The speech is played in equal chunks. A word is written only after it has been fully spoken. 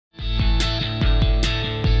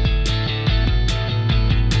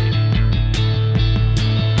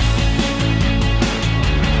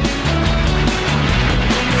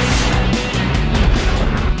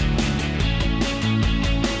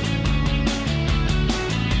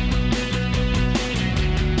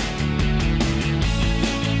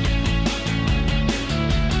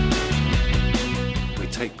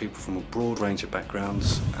broad range of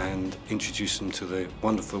backgrounds and introduce them to the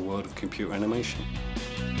wonderful world of computer animation.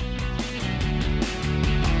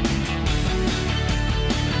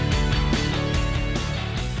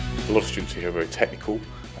 A lot of students here are very technical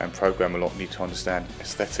and program a lot, need to understand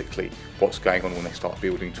aesthetically what's going on when they start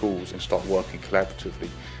building tools and start working collaboratively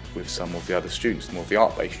with some of the other students, more of the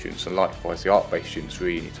art-based students, and likewise the art-based students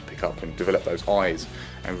really need to pick up and develop those eyes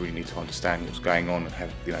and really need to understand what's going on and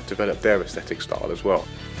have, develop their aesthetic style as well.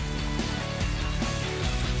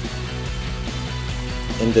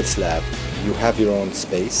 In this lab, you have your own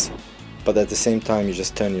space, but at the same time you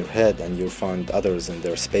just turn your head and you find others in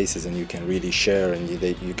their spaces and you can really share, and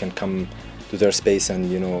you can come to their space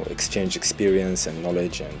and exchange experience and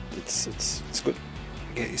knowledge, and it's good.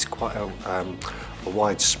 It's quite a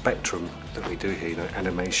wide spectrum that we do here,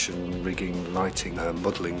 animation, rigging, lighting,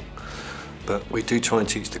 modelling, but we do try and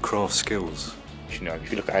teach the craft skills. If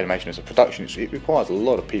you look at animation as a production, it requires a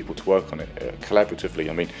lot of people to work on it collaboratively.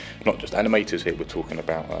 I mean, not just animators here, we're talking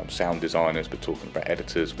about sound designers, we're talking about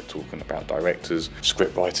editors, we're talking about directors,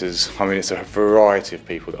 script writers. I mean, it's a variety of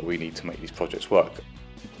people that we need to make these projects work.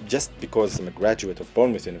 Just because I'm a graduate of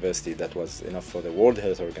Bournemouth University, that was enough for the World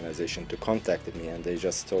Health Organization to contact me, and they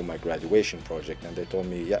just saw my graduation project and they told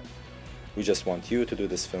me, yeah, we just want you to do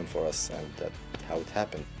this film for us, and that's how it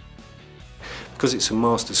happened. Because it's a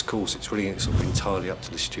master's course, it's really entirely up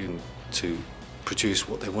to the student to produce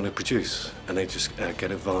what they want to produce, and they just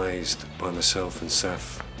get advised by myself and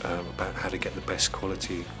Saf about how to get the best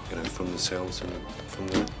quality from themselves and from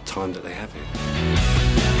the time that they have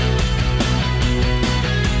here.